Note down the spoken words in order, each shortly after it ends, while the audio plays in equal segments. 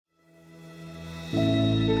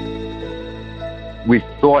We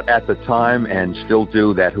thought at the time, and still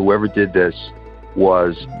do, that whoever did this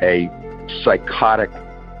was a psychotic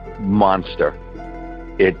monster.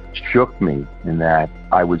 It shook me in that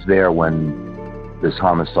I was there when this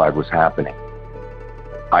homicide was happening.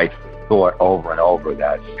 I thought over and over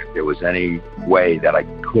that if there was any way that I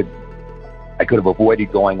could have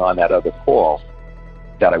avoided going on that other call,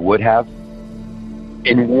 that I would have.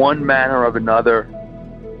 In one manner or another,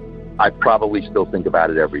 I probably still think about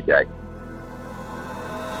it every day.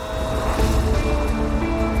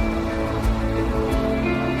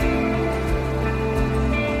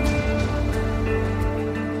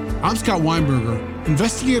 I'm Scott Weinberger,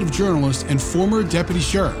 investigative journalist and former deputy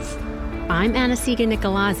sheriff. I'm Anna-Sigga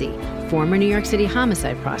Nicolazzi, former New York City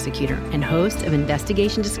homicide prosecutor and host of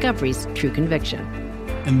Investigation Discovery's True Conviction.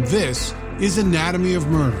 And this is Anatomy of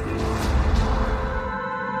Murder.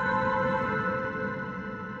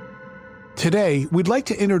 Today, we'd like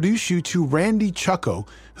to introduce you to Randy Chucko,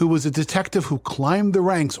 who was a detective who climbed the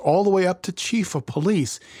ranks all the way up to chief of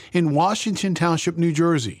police in Washington Township, New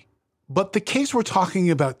Jersey. But the case we're talking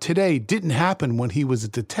about today didn't happen when he was a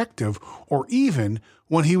detective or even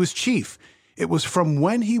when he was chief. It was from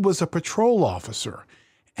when he was a patrol officer.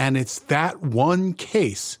 And it's that one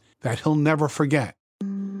case that he'll never forget.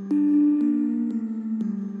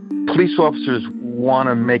 Police officers want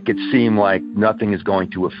to make it seem like nothing is going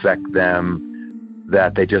to affect them,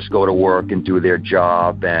 that they just go to work and do their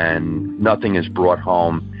job and nothing is brought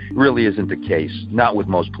home. It really isn't the case, not with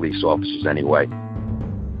most police officers anyway.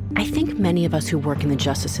 I think many of us who work in the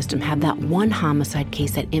justice system have that one homicide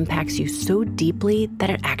case that impacts you so deeply that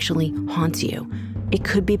it actually haunts you. It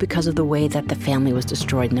could be because of the way that the family was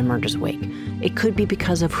destroyed in the murder's wake. It could be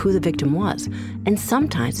because of who the victim was. And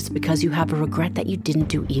sometimes it's because you have a regret that you didn't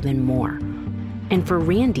do even more. And for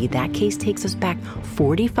Randy, that case takes us back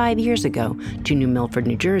 45 years ago to New Milford,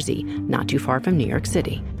 New Jersey, not too far from New York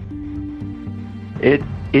City. It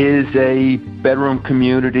is a bedroom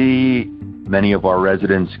community. Many of our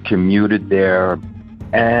residents commuted there,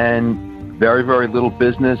 and very, very little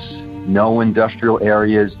business, no industrial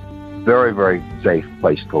areas, very, very safe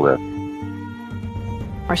place to live.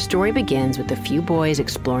 Our story begins with a few boys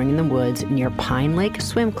exploring in the woods near Pine Lake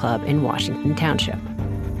Swim Club in Washington Township.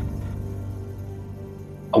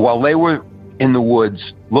 While they were in the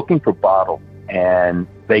woods looking for bottle, and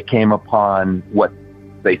they came upon what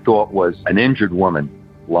they thought was an injured woman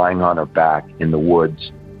lying on her back in the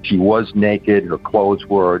woods. She was naked, her clothes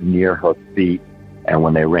were near her feet, and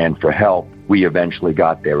when they ran for help, we eventually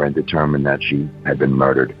got there and determined that she had been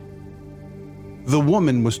murdered. The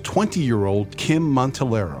woman was 20-year-old Kim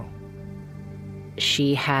Montalero.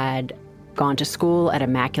 She had gone to school at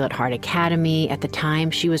Immaculate Heart Academy. At the time,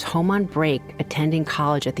 she was home on break, attending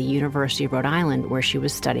college at the University of Rhode Island, where she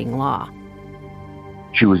was studying law.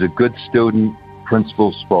 She was a good student.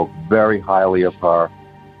 Principal spoke very highly of her.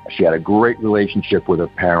 She had a great relationship with her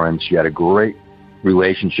parents. She had a great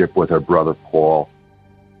relationship with her brother, Paul.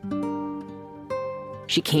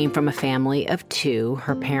 She came from a family of two.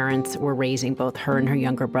 Her parents were raising both her and her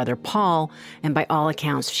younger brother, Paul, and by all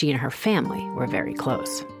accounts, she and her family were very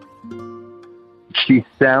close. She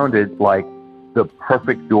sounded like the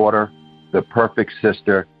perfect daughter, the perfect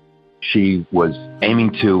sister. She was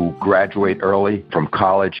aiming to graduate early from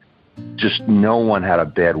college. Just no one had a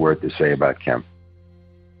bad word to say about Kim.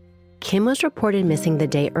 Kim was reported missing the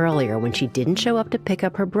day earlier when she didn't show up to pick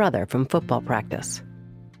up her brother from football practice.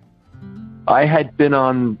 I had been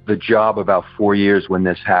on the job about 4 years when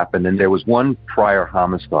this happened, and there was one prior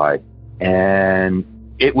homicide, and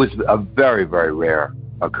it was a very, very rare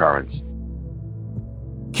occurrence.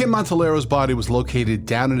 Kim Montalero's body was located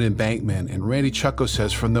down an embankment, and Randy Chucko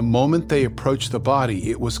says from the moment they approached the body,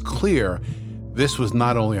 it was clear this was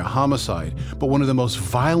not only a homicide, but one of the most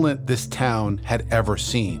violent this town had ever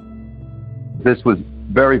seen. This was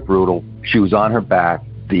very brutal. She was on her back.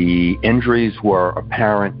 The injuries were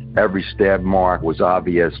apparent. Every stab mark was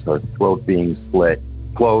obvious, her throat being split,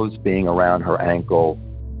 clothes being around her ankle.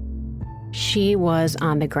 She was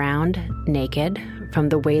on the ground, naked. From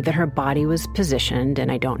the way that her body was positioned,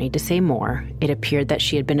 and I don't need to say more, it appeared that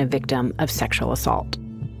she had been a victim of sexual assault.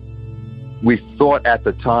 We thought at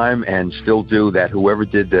the time, and still do, that whoever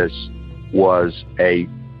did this was a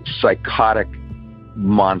psychotic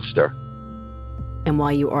monster. And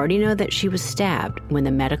while you already know that she was stabbed, when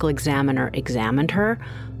the medical examiner examined her,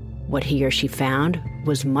 what he or she found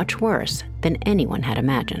was much worse than anyone had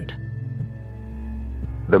imagined.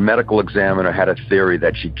 The medical examiner had a theory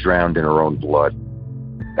that she drowned in her own blood.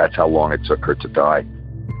 That's how long it took her to die.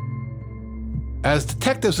 As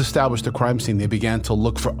detectives established the crime scene, they began to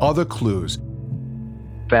look for other clues.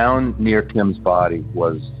 found near Kim's body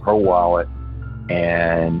was her wallet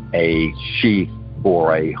and a sheath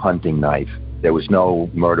for a hunting knife. There was no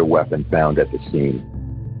murder weapon found at the scene.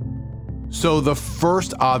 So the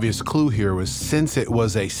first obvious clue here was, since it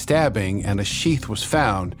was a stabbing and a sheath was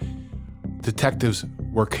found, detectives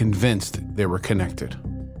were convinced they were connected.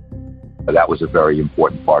 That was a very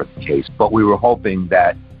important part of the case, but we were hoping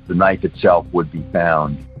that the knife itself would be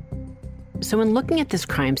found. So in looking at this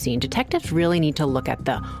crime scene, detectives really need to look at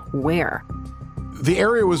the where. The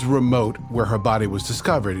area was remote where her body was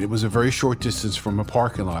discovered. It was a very short distance from a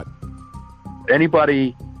parking lot.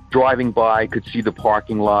 Anybody driving by could see the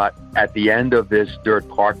parking lot. At the end of this dirt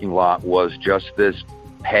parking lot was just this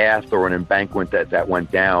path or an embankment that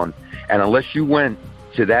went down. And unless you went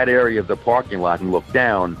to that area of the parking lot and looked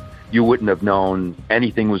down, you wouldn't have known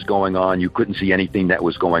anything was going on. You couldn't see anything that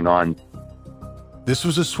was going on. This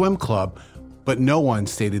was a swim club, but no one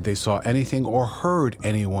stated they saw anything or heard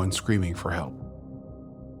anyone screaming for help.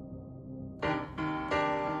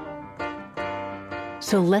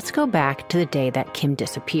 So let's go back to the day that Kim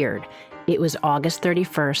disappeared. It was August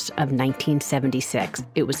 31st of 1976.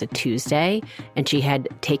 It was a Tuesday, and she had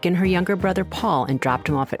taken her younger brother Paul and dropped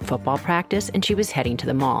him off at football practice, and she was heading to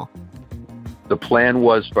the mall. The plan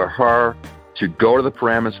was for her to go to the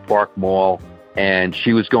Paramus Park Mall, and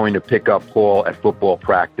she was going to pick up Paul at football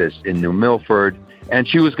practice in New Milford, and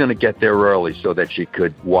she was going to get there early so that she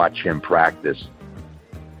could watch him practice.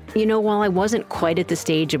 You know, while I wasn't quite at the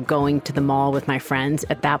stage of going to the mall with my friends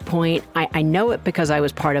at that point, I know it because I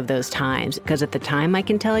was part of those times. Because at the time, I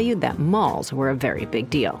can tell you that malls were a very big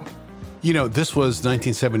deal. You know, this was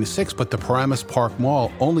 1976, but the Paramus Park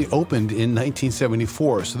Mall only opened in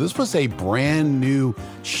 1974. So this was a brand new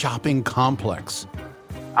shopping complex.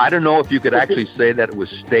 I don't know if you could actually say that it was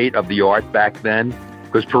state of the art back then,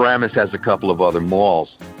 because Paramus has a couple of other malls,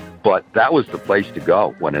 but that was the place to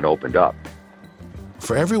go when it opened up.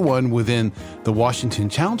 For everyone within the Washington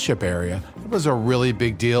Township area, it was a really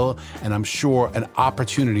big deal, and I'm sure an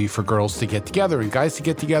opportunity for girls to get together and guys to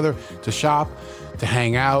get together, to shop, to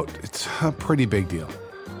hang out. It's a pretty big deal.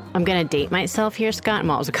 I'm going to date myself here, Scott.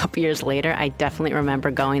 Well, it was a couple years later. I definitely remember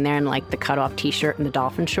going there in like the cutoff T-shirt and the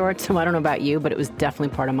dolphin shorts. So I don't know about you, but it was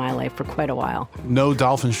definitely part of my life for quite a while. No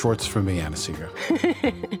dolphin shorts for me,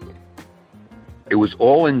 Anna-Sigga. It was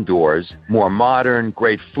all indoors, more modern,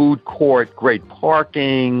 great food court, great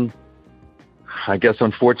parking. I guess,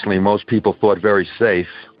 unfortunately, most people thought very safe.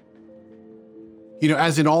 You know,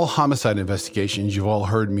 as in all homicide investigations, you've all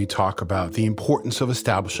heard me talk about the importance of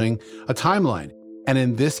establishing a timeline. And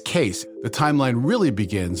in this case, the timeline really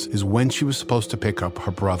begins is when she was supposed to pick up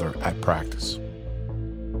her brother at practice.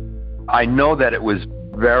 I know that it was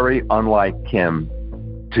very unlike Kim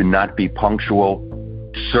to not be punctual,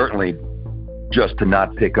 certainly just to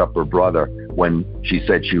not pick up her brother when she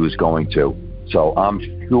said she was going to. So I'm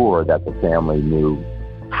sure that the family knew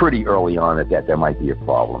pretty early on that there might be a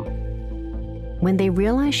problem. When they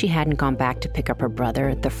realized she hadn't gone back to pick up her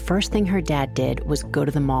brother, the first thing her dad did was go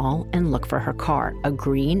to the mall and look for her car, a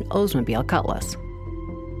green Oldsmobile Cutlass.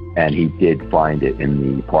 And he did find it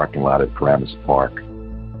in the parking lot at Paramus Park.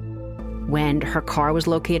 When her car was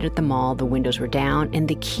located at the mall, the windows were down and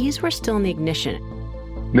the keys were still in the ignition.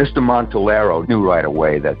 Mr. Montalero knew right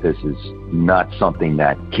away that this is not something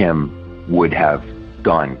that Kim would have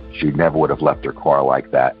done. She never would have left her car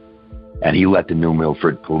like that. And he let the New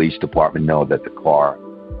Milford Police Department know that the car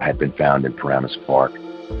had been found in Paramus Park.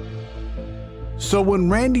 So when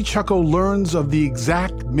Randy Chucko learns of the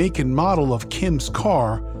exact make and model of Kim's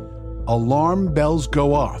car, alarm bells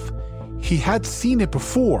go off. He had seen it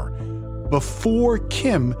before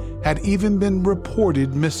Kim had even been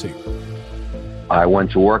reported missing. I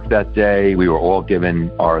went to work that day. We were all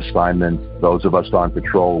given our assignments. Those of us on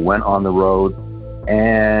patrol went on the road.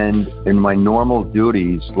 And in my normal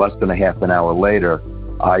duties, less than a half an hour later,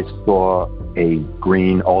 I saw a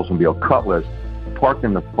green Oldsmobile Cutlass parked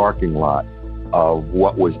in the parking lot of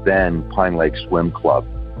what was then Pine Lake Swim Club.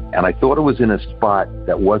 And I thought it was in a spot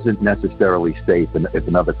that wasn't necessarily safe if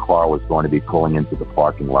another car was going to be pulling into the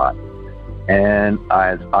parking lot. And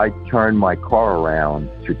as I turned my car around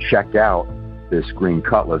to check out this green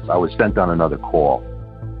Cutlass, I was sent on another call.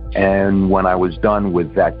 And when I was done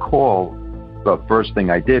with that call, the first thing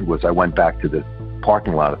I did was I went back to the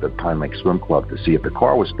parking lot of the Pine Lake Swim Club to see if the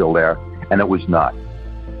car was still there, and it was not.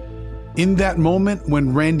 In that moment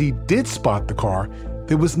when Randy did spot the car,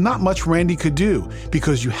 there was not much Randy could do,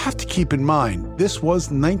 because you have to keep in mind, this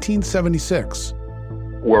was 1976.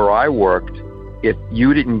 Where I worked, if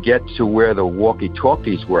you didn't get to where the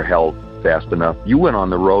walkie-talkies were held fast enough, you went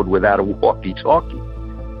on the road without a walkie-talkie.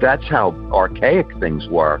 That's how archaic things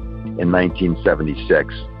were. in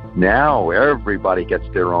 1976. Now everybody gets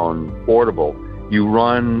their own portable. You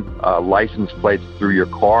run license plates through your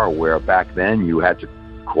car, where back then you had to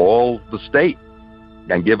call the state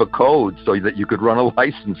and give a code so that you could run a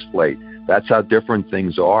license plate. That's how different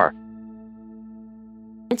things are.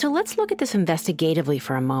 And so let's look at this investigatively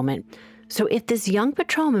for a moment. So if this young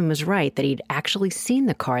patrolman was right that he'd actually seen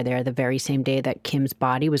the car there the very same day that Kim's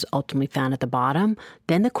body was ultimately found at the bottom,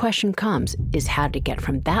 then the question comes, is how to get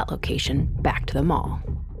from that location back to the mall.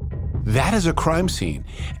 That is a crime scene,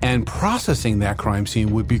 and processing that crime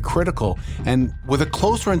scene would be critical. And with a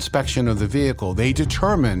closer inspection of the vehicle, they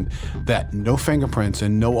determined that no fingerprints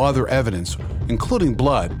and no other evidence, including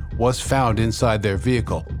blood, was found inside their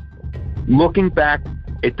vehicle. Looking back,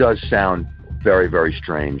 it does sound very, very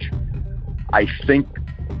strange. I think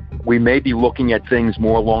we may be looking at things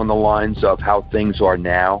more along the lines of how things are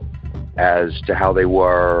now as to how they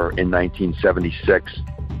were in 1976.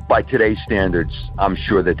 By today's standards, I'm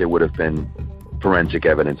sure that there would have been forensic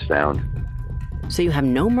evidence found. So you have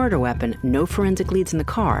no murder weapon, no forensic leads in the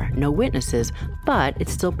car, no witnesses, but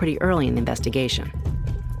it's still pretty early in the investigation.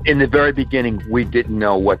 In the very beginning, we didn't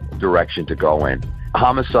know what direction to go in.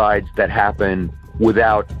 Homicides that happen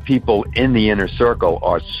without people in the inner circle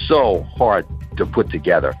are so hard to put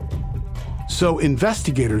together. So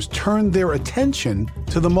investigators turned their attention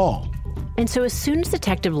to the mall. And so as soon as the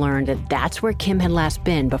detective learned that that's where Kim had last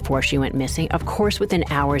been before she went missing, of course within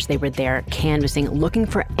hours they were there canvassing, looking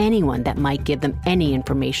for anyone that might give them any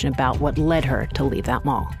information about what led her to leave that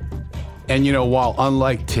mall. And while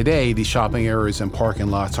unlike today, the shopping areas and parking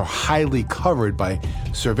lots are highly covered by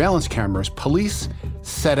surveillance cameras, police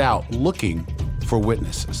set out looking for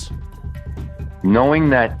witnesses. Knowing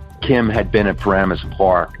that Kim had been at Paramus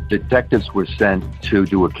Park, detectives were sent to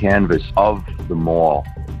do a canvass of the mall.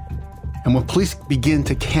 And when police begin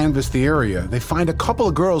to canvass the area, they find a couple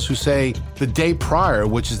of girls who say the day prior,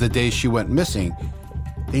 which is the day she went missing,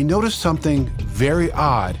 they noticed something very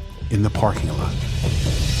odd in the parking lot.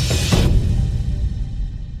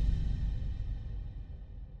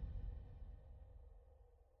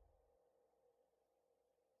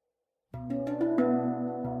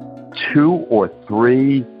 Two or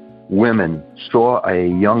three women saw a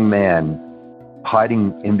young man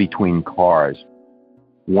hiding in between cars.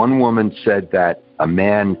 One woman said that a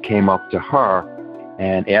man came up to her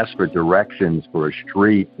and asked for directions for a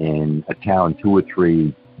street in a town 2 or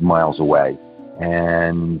 3 miles away.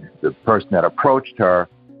 And the person that approached her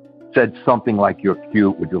said something like, "You're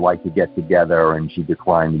cute, would you like to get together?" And she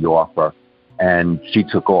declined the offer, and she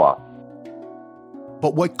took off.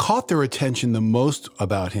 But what caught their attention the most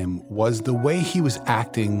about him was the way he was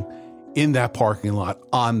acting in that parking lot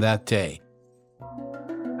on that day.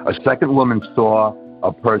 A second woman saw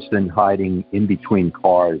a person hiding in between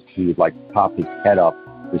cars. He would pop his head up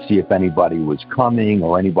to see if anybody was coming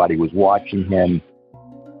or anybody was watching him.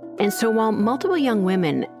 And so while multiple young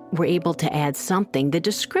women were able to add something, the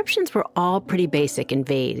descriptions were all pretty basic and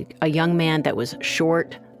vague. A young man that was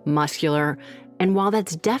short, muscular, and while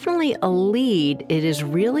that's definitely a lead, it is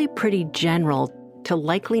really pretty general to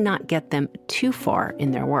likely not get them too far in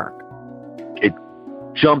their work. It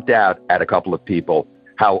jumped out at a couple of people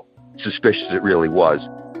how suspicious it really was.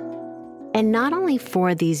 And not only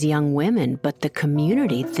for these young women, but the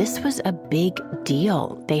community, this was a big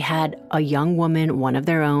deal. They had a young woman, one of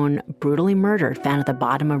their own, brutally murdered, found at the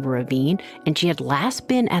bottom of a ravine, and she had last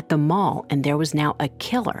been at the mall, and there was now a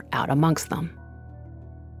killer out amongst them.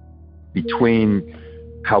 Between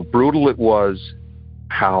how brutal it was,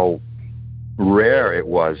 how rare it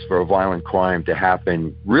was for a violent crime to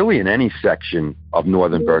happen really in any section of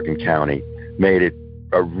northern Bergen County, made it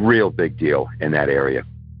a real big deal in that area.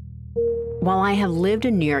 While I have lived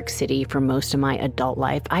in New York City for most of my adult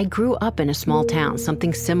life, I grew up in a small town,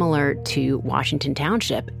 something similar to Washington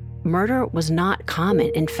Township. Murder was not common.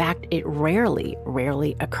 In fact, it rarely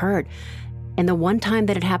occurred. And the one time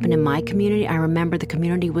that it happened in my community, I remember the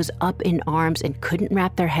community was up in arms and couldn't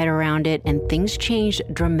wrap their head around it, and things changed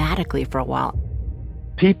dramatically for a while.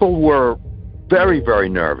 People were very, very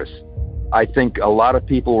nervous. I think a lot of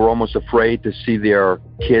people were almost afraid to see their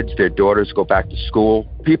kids, their daughters, go back to school.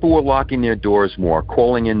 People were locking their doors more,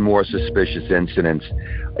 calling in more suspicious incidents,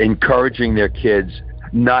 encouraging their kids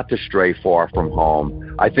not to stray far from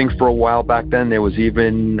home. I think for a while back then, there was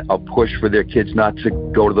even a push for their kids not to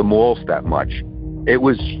go to the malls that much. It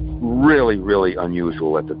was really, really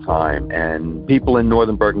unusual at the time, and people in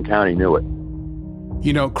northern Bergen County knew it.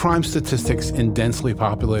 Crime statistics in densely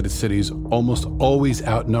populated cities almost always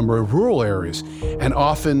outnumber rural areas, and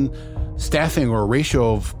often Staffing or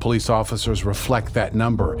ratio of police officers reflect that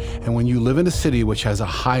number. And when you live in a city which has a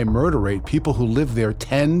high murder rate, people who live there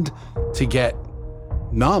tend to get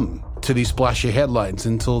numb to these splashy headlines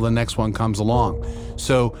until the next one comes along.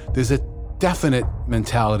 So there's a definite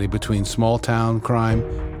mentality between small town crime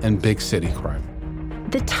and big city crime.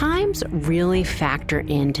 The times really factor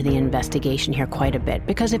into the investigation here quite a bit,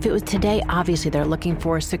 because if it was today, obviously they're looking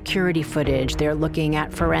for security footage, they're looking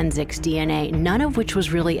at forensics, DNA, none of which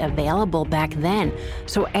was really available back then.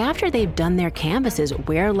 So after they've done their canvases,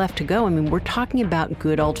 where left to go? I mean, we're talking about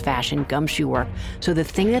good old-fashioned gumshoe work. So the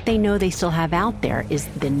thing that they know they still have out there is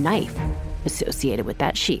the knife associated with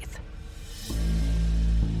that sheath.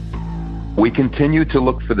 We continue to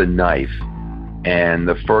look for the knife. And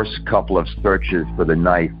the first couple of searches for the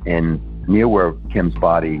knife near where Kim's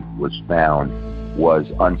body was found was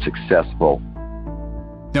unsuccessful.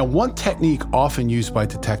 Now, one technique often used by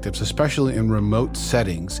detectives, especially in remote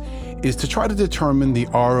settings, is to try to determine the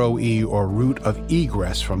ROE, or route of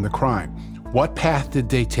egress, from the crime. What path did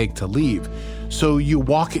they take to leave? So you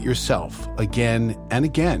walk it yourself again and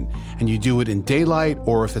again, and you do it in daylight,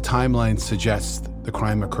 or if the timeline suggests the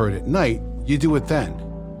crime occurred at night, you do it then.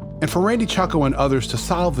 And for Randy Chucko and others to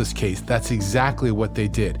solve this case, that's exactly what they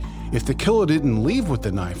did. If the killer didn't leave with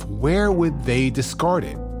the knife, where would they discard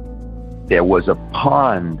it? There was a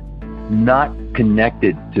pond not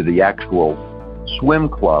connected to the actual swim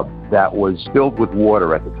club that was filled with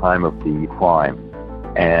water at the time of the crime.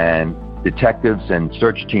 And detectives and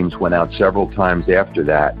search teams went out several times after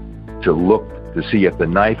that to look to see if the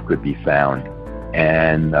knife could be found.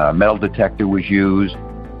 And a metal detector was used,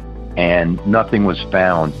 and nothing was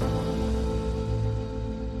found.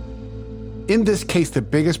 In this case, the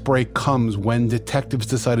biggest break comes when detectives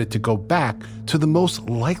decided to go back to the most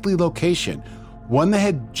likely location, one they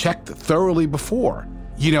had checked thoroughly before.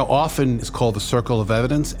 You know, often it's called the circle of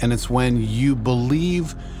evidence, and it's when you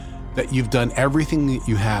believe that you've done everything that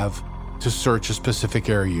you have to search a specific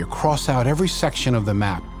area. You cross out every section of the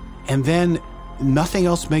map, and then nothing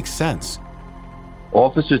else makes sense.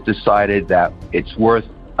 Officers decided that it's worth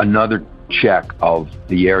another check of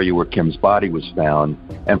the area where Kim's body was found,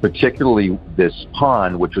 and particularly this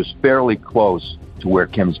pond, which was fairly close to where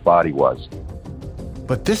Kim's body was.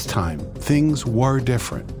 But this time, things were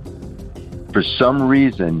different. For some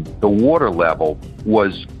reason, the water level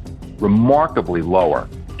was remarkably lower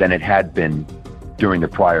than it had been during the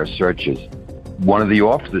prior searches. One of the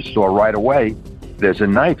officers saw right away there's a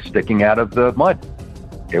knife sticking out of the mud.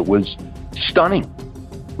 It was stunning.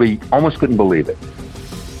 We almost couldn't believe it.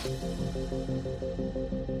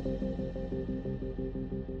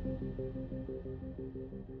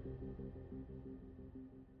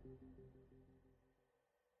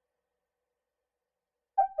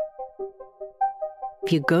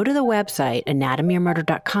 If you go to the website,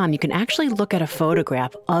 anatomyofmurder.com, you can actually look at a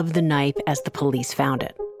photograph of the knife as the police found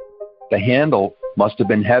it. The handle must have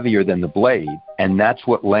been heavier than the blade, and that's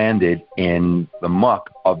what landed in the muck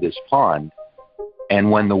of this pond.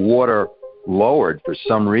 And when the water lowered for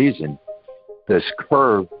some reason, this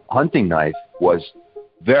curved hunting knife was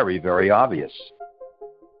very, very obvious.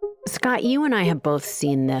 Scott, you and I have both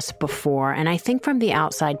seen this before, and I think from the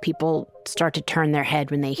outside, people start to turn their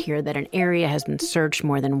head when they hear that an area has been searched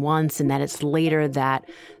more than once and that it's later that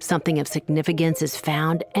something of significance is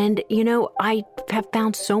found. And, you know, I have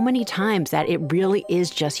found so many times that it really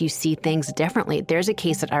is just you see things differently. There's a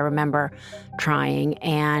case that I remember trying,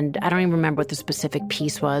 and I don't even remember what the specific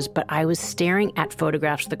piece was, but I was staring at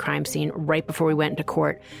photographs of the crime scene right before we went into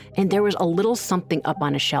court, and there was a little something up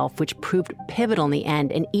on a shelf which proved pivotal in the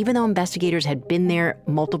end. And even though investigators had been there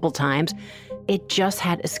multiple times, it just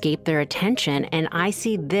had escaped their attention. And I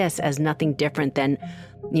see this as nothing different than,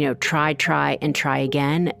 you know, try, and try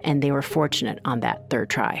again. And they were fortunate on that third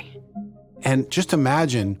try. And just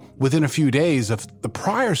imagine, within a few days of the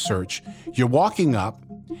prior search, you're walking up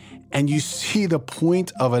and you see the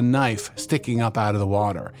point of a knife sticking up out of the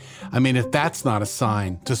water. I mean, if that's not a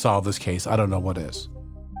sign to solve this case, I don't know what is.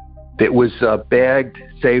 It was bagged,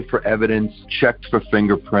 saved for evidence, checked for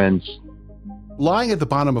fingerprints. Lying at the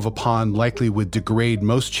bottom of a pond likely would degrade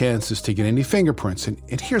most chances to get any fingerprints, and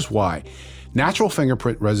here's why. Natural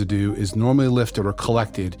fingerprint residue is normally lifted or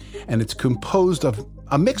collected, and it's composed of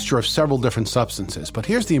a mixture of several different substances. But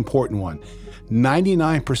here's the important one.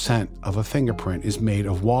 99% of a fingerprint is made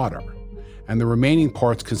of water, and the remaining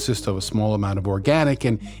parts consist of a small amount of organic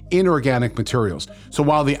and inorganic materials. So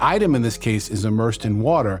while the item in this case is immersed in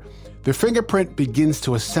water, the fingerprint begins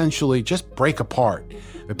to essentially just break apart.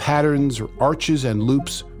 The patterns, arches, and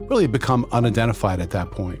loops really become unidentified at that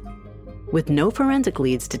point. With no forensic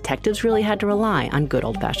leads, detectives really had to rely on good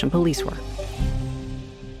old-fashioned police work.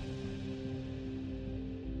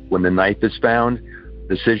 when the knife is found,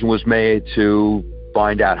 decision was made to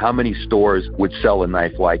find out how many stores would sell a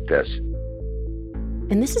knife like this.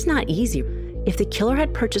 And this is not easy. If the killer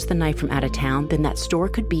had purchased the knife from out of town, then that store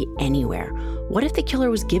could be anywhere. What if the killer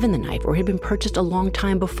was given the knife or had been purchased a long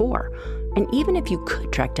time before? And even if you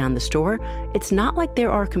could track down the store, it's not like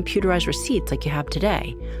there are computerized receipts like you have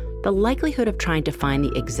today. The likelihood of trying to find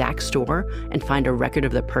the exact store and find a record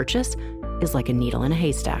of the purchase is like a needle in a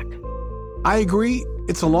haystack. I agree,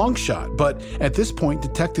 it's a long shot, but at this point,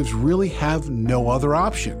 detectives really have no other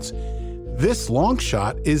options. This long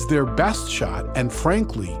shot is their best shot and,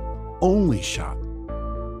 frankly, only shot.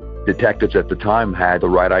 Detectives at the time had the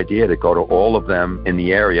right idea to go to all of them in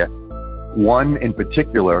the area. One in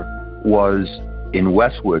particular was in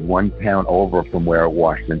Westwood, 1 town over from where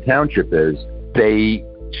Washington Township is. They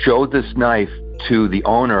showed this knife to the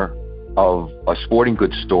owner of a sporting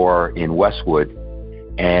goods store in Westwood,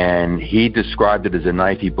 and he described it as a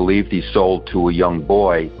knife he believed he sold to a young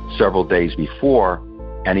boy several days before,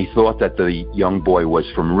 and he thought that the young boy was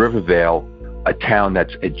from Rivervale, a town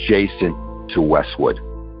that's adjacent to Westwood.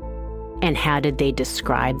 And how did they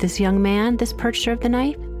describe this young man, this purchaser of the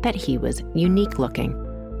knife? That he was unique looking.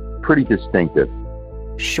 Pretty distinctive.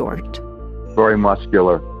 Short. Very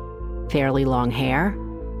muscular. Fairly long hair.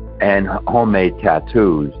 And homemade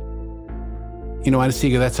tattoos. You know,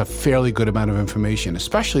 Anna-Sigga, that's a fairly good amount of information,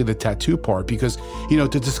 especially the tattoo part, because, you know,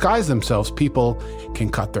 to disguise themselves, people can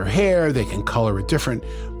cut their hair, they can color it different,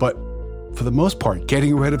 but for the most part,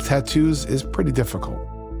 getting rid of tattoos is pretty difficult.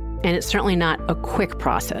 And it's certainly not a quick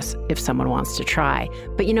process if someone wants to try.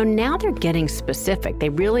 But, you know, now they're getting specific. They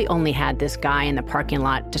really only had this guy in the parking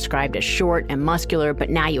lot described as short and muscular, but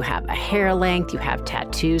now you have a hair length, you have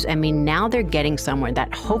tattoos. I mean, now they're getting somewhere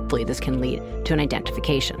that hopefully this can lead to an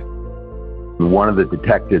identification. One of the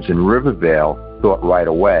detectives in Rivervale thought right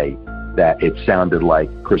away that it sounded like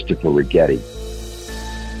Christopher Righetti.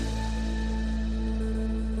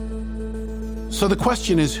 So the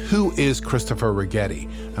question is, who is Christopher Righetti?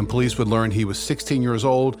 And police would learn he was 16 years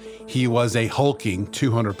old. He was a hulking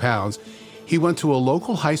 200 pounds. He went to a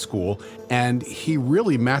local high school, and he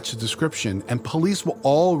really matched the description, and police were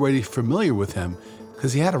already familiar with him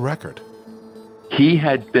because he had a record. He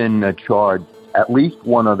had been charged at least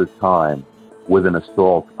one other time with an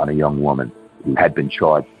assault on a young woman who had been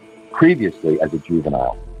charged previously as a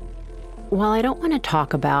juvenile. Well, I don't want to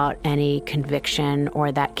talk about any conviction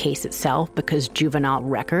or that case itself because juvenile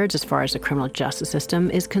records, as far as the criminal justice system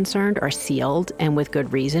is concerned, are sealed, and with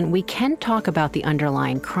good reason. We can talk about the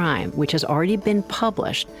underlying crime, which has already been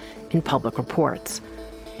published in public reports.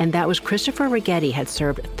 And that was Christopher Righetti had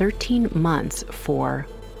served 13 months for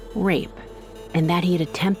rape, and that he had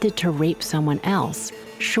attempted to rape someone else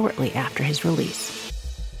shortly after his release.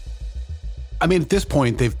 I mean, at this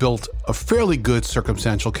point, they've built a fairly good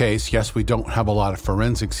circumstantial case. Yes, we don't have a lot of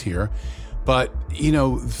forensics here, but, you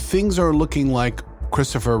know, things are looking like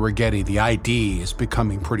Christopher Righetti, the ID, is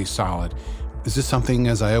becoming pretty solid. Is this something,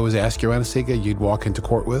 as I always ask you, Anna-Sigga, you'd walk into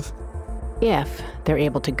court with? If they're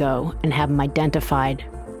able to go and have him identified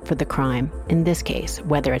for the crime, in this case,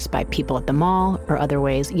 whether it's by people at the mall or other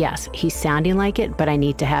ways, yes, he's sounding like it, but I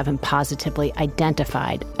need to have him positively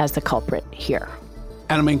identified as the culprit here.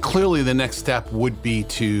 And I mean, clearly the next step would be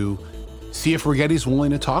to see if Righetti's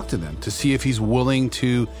willing to talk to them, to see if he's willing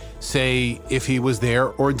to say if he was there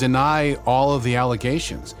or deny all of the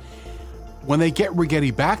allegations. When they get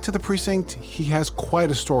Righetti back to the precinct, he has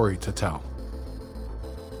quite a story to tell.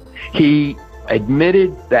 He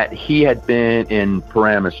admitted that he had been in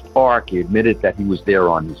Paramus Park. He admitted that he was there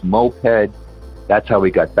on his moped. That's how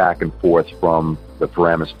he got back and forth from the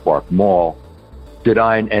Paramus Park Mall.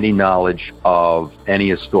 Denying any knowledge of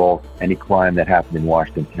any assault, any crime that happened in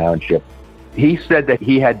Washington Township. He said that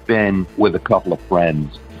he had been with a couple of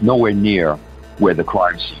friends, nowhere near where the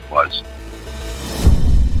crime scene was.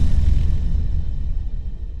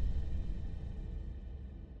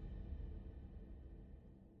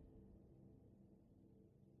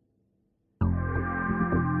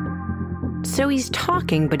 So he's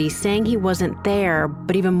talking, but he's saying he wasn't there,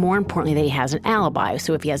 but even more importantly, that he has an alibi.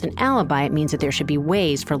 So if he has an alibi, it means that there should be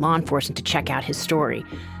ways for law enforcement to check out his story.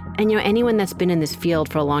 And, you know, anyone that's been in this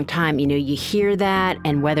field for a long time, you know, you hear that,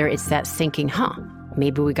 and whether it's that sinking,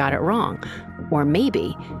 maybe we got it wrong, or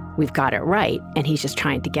maybe we've got it right, and he's just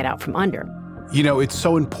trying to get out from under. You know, it's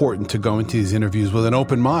so important to go into these interviews with an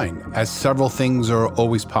open mind, as several things are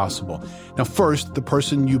always possible. Now, first, the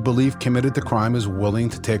person you believe committed the crime is willing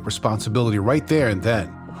to take responsibility right there and then.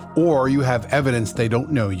 Or you have evidence they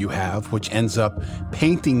don't know you have, which ends up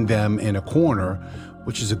painting them in a corner,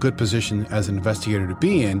 which is a good position as an investigator to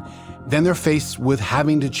be in. Then they're faced with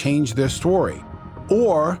having to change their story.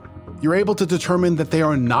 Or you're able to determine that they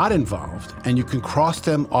are not involved, and you can cross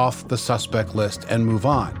them off the suspect list and move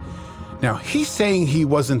on. Now, he's saying he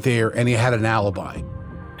wasn't there and he had an alibi.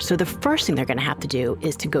 So the first thing they're going to have to do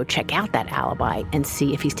is to go check out that alibi and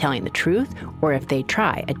see if he's telling the truth or if they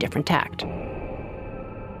try a different tact.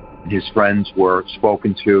 His friends were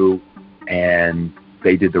spoken to, and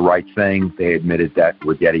they did the right thing. They admitted that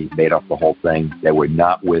Righetti made up the whole thing. They were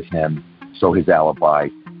not with him, so his alibi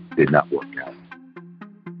did not work out.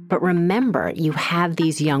 But remember, you have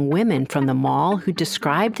these young women from the mall who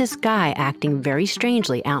describe this guy acting very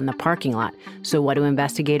strangely out in the parking lot. So what do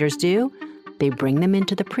investigators do? They bring them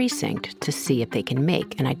into the precinct to see if they can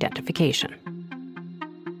make an identification.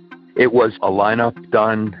 It was a lineup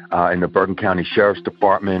done in the Bergen County Sheriff's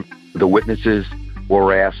Department. The witnesses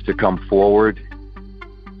were asked to come forward.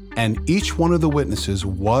 And each one of the witnesses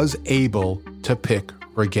was able to pick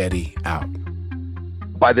Righetti out.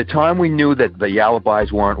 By the time we knew that the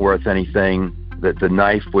alibis weren't worth anything, that the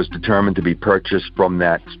knife was determined to be purchased from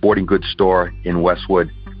that sporting goods store in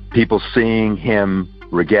Westwood, people seeing him,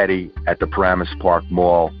 Righetti, at the Paramus Park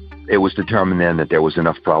Mall, it was determined then that there was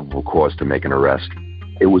enough probable cause to make an arrest.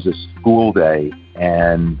 It was a school day,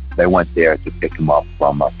 and they went there to pick him up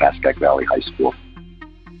from Pascack Valley High School.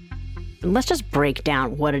 Let's just break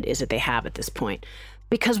down what it is that they have at this point.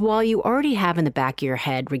 Because while you already have in the back of your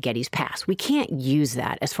head Righetti's past, we can't use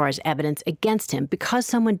that as far as evidence against him. Because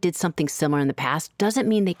someone did something similar in the past doesn't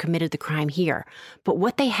mean they committed the crime here. But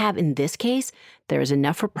what they have in this case, there is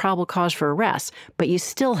enough for probable cause for arrest, but you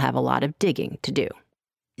still have a lot of digging to do.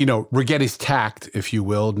 You know, Righetti's tact, if you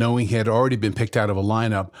will, knowing he had already been picked out of a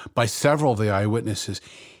lineup by several of the eyewitnesses,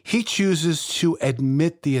 he chooses to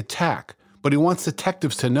admit the attack, but he wants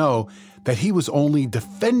detectives to know that he was only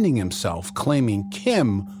defending himself, claiming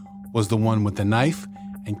Kim was the one with the knife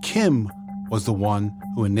and Kim was the one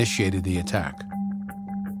who initiated the attack.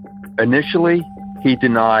 Initially, he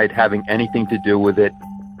denied having anything to do with it.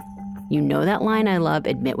 You know that line I love,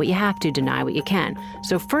 admit what you have to, deny what you can.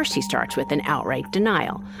 So first he starts with an outright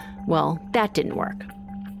denial. Well, that didn't work.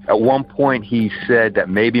 At one point, he said that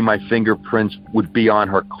maybe my fingerprints would be on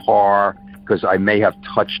her car because I may have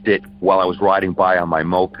touched it while I was riding by on my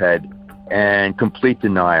moped. And complete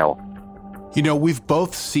denial. You know, we've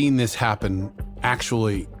both seen this happen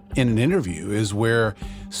actually in an interview, is where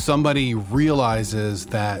somebody realizes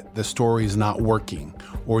that the story is not working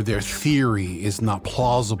or their theory is not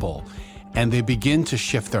plausible. And they begin to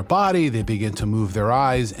shift their body, they begin to move their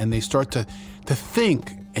eyes, and they start to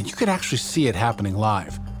think, and you can actually see it happening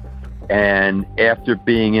live. And after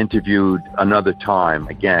being interviewed another time,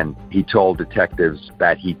 again, he told detectives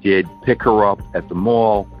that he did pick her up at the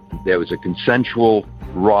mall. There was a consensual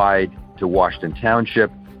ride to Washington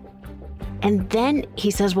Township. And then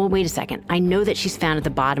he says, well, wait a second. I know that she's found at the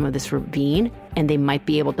bottom of this ravine, and they might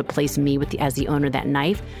be able to place me as the owner of that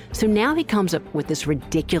knife. So now he comes up with this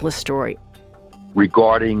ridiculous story.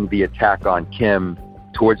 Regarding the attack on Kim,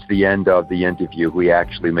 towards the end of the interview, he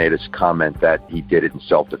actually made his comment that he did it in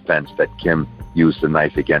self-defense, that Kim used the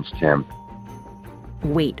knife against him.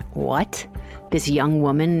 Wait, what? This young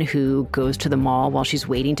woman who goes to the mall while she's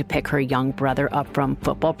waiting to pick her young brother up from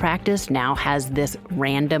football practice now has this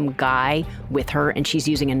random guy with her and she's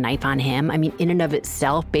using a knife on him. I mean, in and of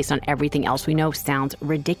itself, based on everything else we know, sounds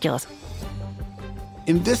ridiculous.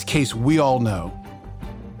 In this case, we all know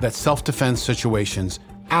that self-defense situations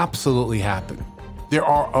absolutely happen. There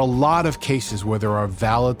are a lot of cases where there are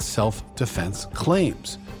valid self-defense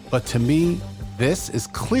claims. But to me, this is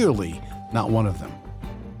clearly not one of them.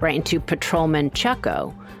 Right, and to Patrolman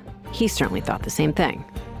Chucko, he certainly thought the same thing.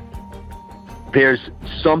 There's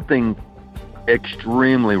something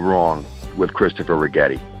extremely wrong with Christopher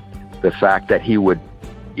Righetti. The fact that he would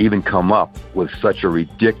even come up with such a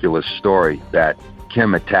ridiculous story that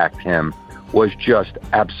Kim attacked him was just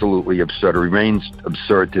absolutely absurd. It remains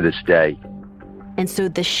absurd to this day. And so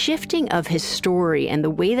the shifting of his story and the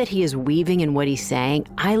way that he is weaving in what he's saying,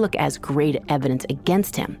 I look as great evidence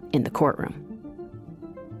against him in the courtroom.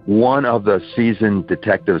 One of the seasoned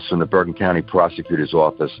detectives from the Bergen County Prosecutor's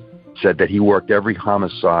Office said that he worked every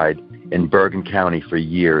homicide in Bergen County for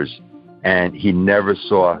years, and he never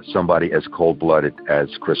saw somebody as cold-blooded as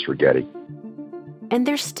Chris Righetti. And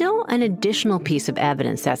there's still an additional piece of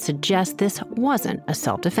evidence that suggests this wasn't a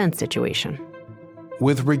self-defense situation.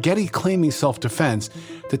 With Righetti claiming self-defense,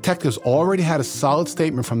 detectives already had a solid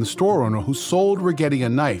statement from the store owner who sold Righetti a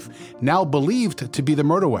knife, now believed to be the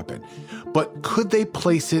murder weapon. But could they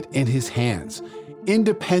place it in his hands,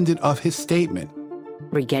 independent of his statement?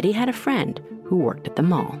 Righetti had a friend who worked at the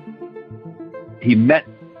mall. He met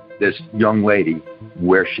this young lady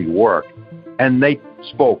where she worked, and they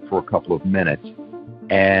spoke for a couple of minutes.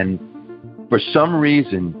 And for some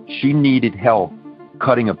reason, she needed help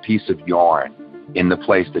cutting a piece of yarn in the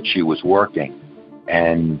place that she was working.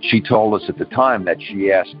 And she told us at the time that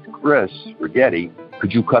she asked Chris Righetti,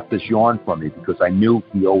 could you cut this yarn for me? Because I knew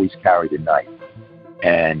he always carried a knife.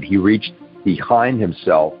 And he reached behind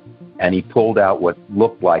himself and he pulled out what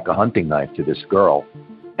looked like a hunting knife to this girl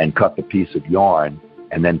and cut the piece of yarn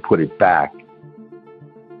and then put it back.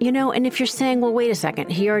 You know, and if you're saying, well, wait a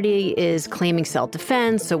second, he already is claiming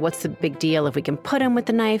self-defense, so what's the big deal if we can put him with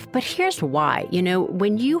the knife? But here's why. You know,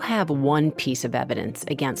 when you have one piece of evidence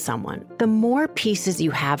against someone, the more pieces you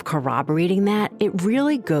have corroborating that, it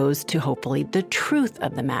really goes to hopefully the truth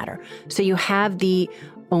of the matter. So you have the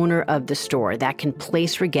owner of the store that can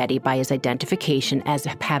place Righetti by his identification as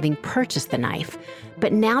having purchased the knife.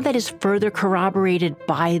 But now that is further corroborated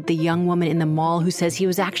by the young woman in the mall who says he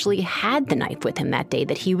was actually had the knife with him that day,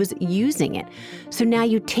 that he was using it. So now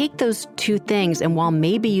you take those two things, and while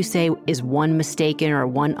maybe you say, is one mistaken or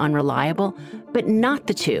one unreliable, but not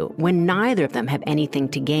the two, when neither of them have anything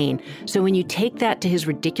to gain. So when you take that to his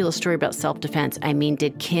ridiculous story about self-defense, I mean,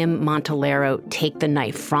 did Kim Montalero take the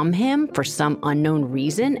knife from him for some unknown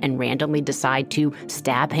reason and randomly decide to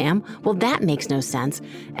stab him? Well, that makes no sense.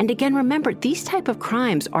 And again, remember, these type of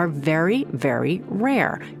crimes are very, very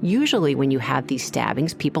rare. Usually when you have these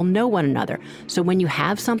stabbings, people know one another. So when you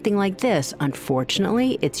have something like this,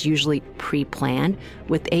 unfortunately, it's usually pre-planned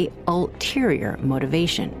with a ulterior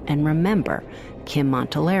motivation. And remember, Kim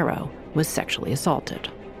Montalero was sexually assaulted.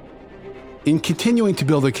 In continuing to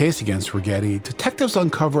build a case against Righetti, detectives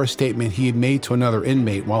uncover a statement he had made to another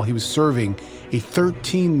inmate while he was serving a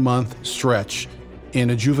 13-month stretch in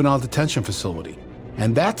a juvenile detention facility.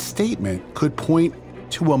 And that statement could point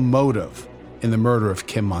to a motive in the murder of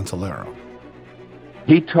Kim Montalero.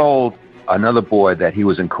 He told another boy that he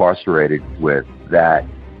was incarcerated with that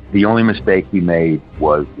the only mistake he made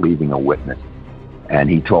was leaving a witness. And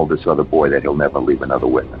he told this other boy that he'll never leave another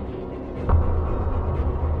witness.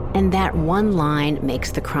 And that one line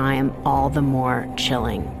makes the crime all the more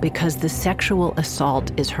chilling because the sexual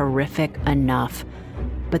assault is horrific enough.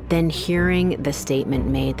 But then hearing the statement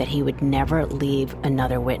made that he would never leave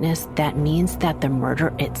another witness, that means that the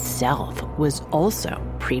murder itself was also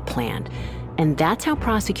pre-planned. And that's how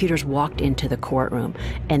prosecutors walked into the courtroom.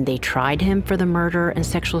 And they tried him for the murder and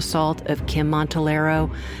sexual assault of Kim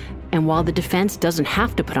Montalero. And while the defense doesn't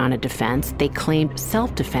have to put on a defense, they claimed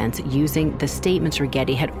self-defense using the statements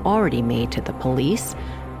Righetti had already made to the police.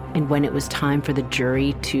 And when it was time for the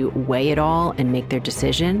jury to weigh it all and make their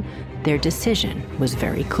decision was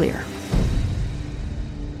very clear.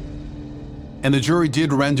 And the jury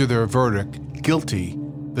did render their verdict guilty,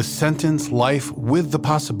 the sentence life with the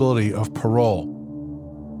possibility of parole.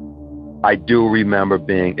 I do remember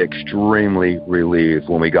being extremely relieved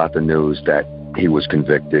when we got the news that he was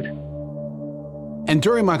convicted. And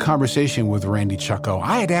during my conversation with Randy Chucko,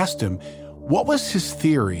 I had asked him, what was his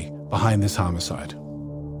theory behind this homicide?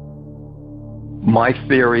 My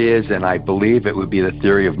theory is, and I believe it would be the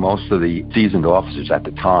theory of most of the seasoned officers at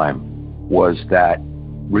the time, was that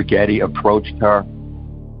Righetti approached her,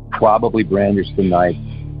 probably brandished the knife,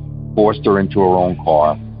 forced her into her own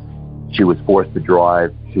car. She was forced to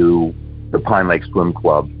drive to the Pine Lake Swim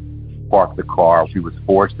Club, park the car. She was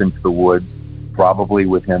forced into the woods, probably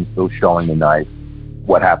with him still showing the knife.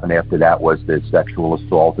 What happened after that was this sexual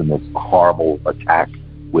assault and this horrible attack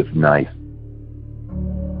with knife.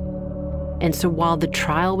 And so while the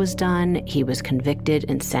trial was done, he was convicted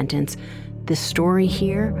and sentenced, the story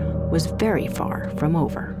here was very far from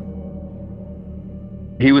over.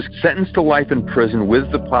 He was sentenced to life in prison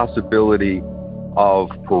with the possibility of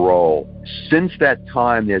parole. Since that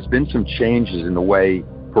time, there's been some changes in the way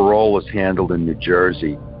parole is handled in New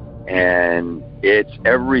Jersey. And it's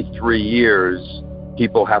every 3 years,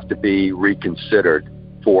 people have to be reconsidered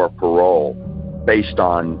for parole based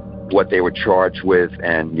on what they were charged with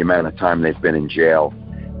and the amount of time they've been in jail.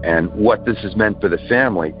 And what this has meant for the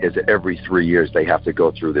family is that every 3 years they have to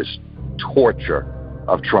go through this torture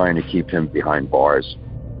of trying to keep him behind bars.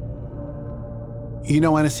 You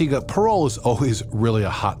know, Anna-Sigga, parole is always really a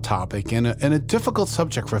hot topic and a difficult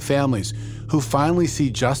subject for families who finally see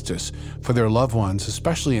justice for their loved ones,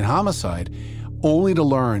 especially in homicide, only to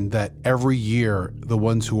learn that every year the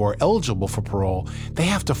ones who are eligible for parole, they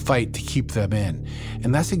have to fight to keep them in.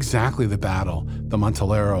 And that's exactly the battle the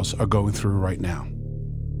Montaleros are going through right now.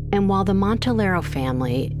 And while the Montalero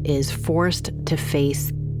family is forced to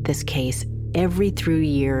face this case every 3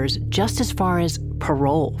 years, just as far as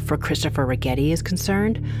parole for Christopher Righetti is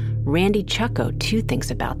concerned, Randy Chucko too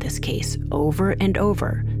thinks about this case over and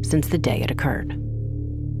over since the day it occurred.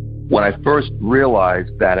 When I first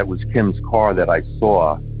realized that it was Kim's car that I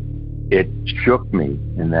saw, it shook me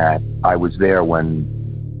in that I was there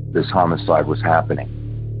when this homicide was happening.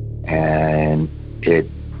 And it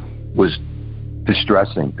was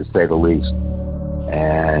distressing, to say the least.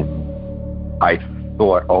 And I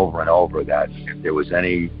thought over and over that if there was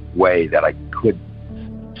any way that I could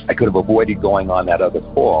have avoided going on that other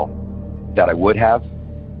call, that I would have.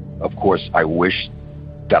 Of course, I wish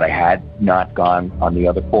that I had not gone on the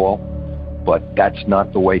other call, but that's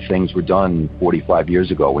not the way things were done 45 years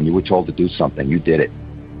ago. When you were told to do something, you did it.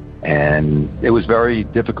 And it was very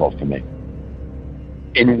difficult for me.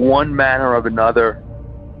 In one manner or another,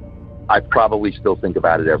 I probably still think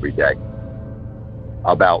about it every day,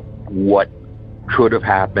 about what could have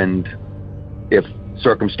happened if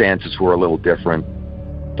circumstances were a little different.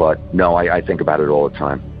 But no, I think about it all the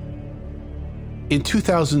time. In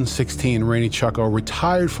 2016, Randy Chucko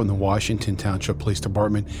retired from the Washington Township Police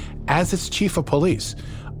Department as its chief of police,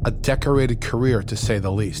 a decorated career to say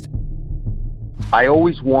the least. I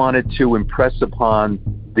always wanted to impress upon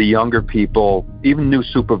the younger people, even new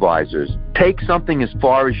supervisors, take something as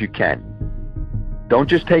far as you can. Don't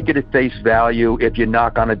just take it at face value. If you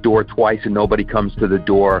knock on a door twice and nobody comes to the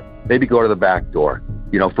door, maybe go to the back door,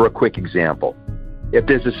 for a quick example. If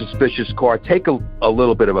there's a suspicious car, take a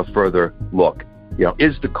little bit of a further look.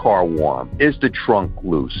 Is the car warm? Is the trunk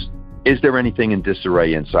loose? Is there anything in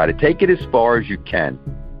disarray inside it? Take it as far as you can.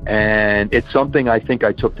 And it's something I think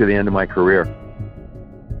I took to the end of my career.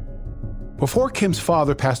 Before Kim's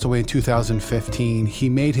father passed away in 2015, he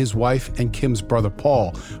made his wife and Kim's brother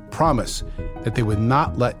Paul promise that they would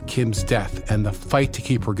not let Kim's death and the fight to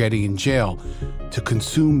keep Righetti in jail to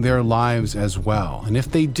consume their lives as well. And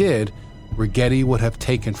if they did, Righetti would have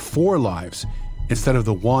taken 4 lives instead of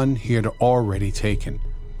the one he had already taken.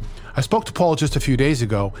 I spoke to Paul just a few days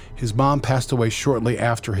ago. His mom passed away shortly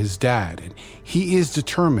after his dad, and he is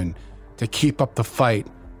determined to keep up the fight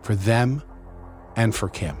for them and for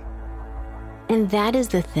Kim. And that is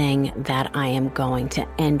the thing that I am going to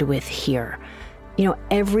end with here.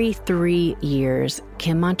 Every 3 years,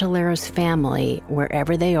 Kim Montallero's family,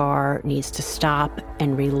 wherever they are, needs to stop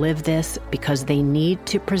and relive this because they need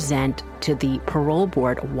to present to the parole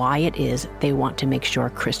board why it is they want to make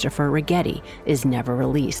sure Christopher Righetti is never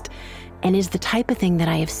released. And is the type of thing that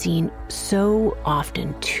I have seen so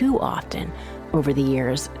often, too often, over the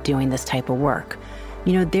years doing this type of work.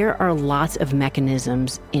 There are lots of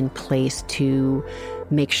mechanisms in place to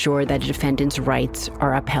make sure that a defendant's rights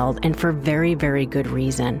are upheld, and for very, very good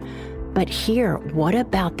reason. But here, what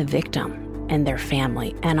about the victim and their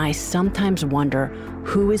family? And I sometimes wonder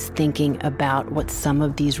who is thinking about what some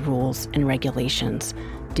of these rules and regulations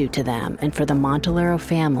do to them. And for the Montallero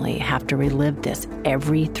family have to relive this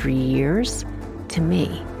every 3 years, to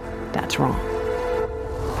me, that's wrong.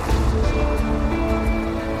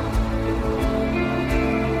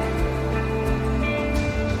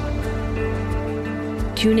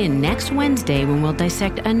 Tune in next Wednesday when we'll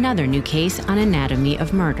dissect another new case on Anatomy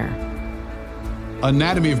of Murder.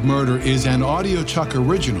 Anatomy of Murder is an Audio Chuck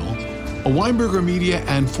original, a Weinberger Media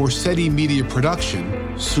and Forsetti Media production.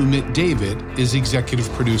 Sumit David is executive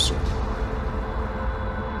producer.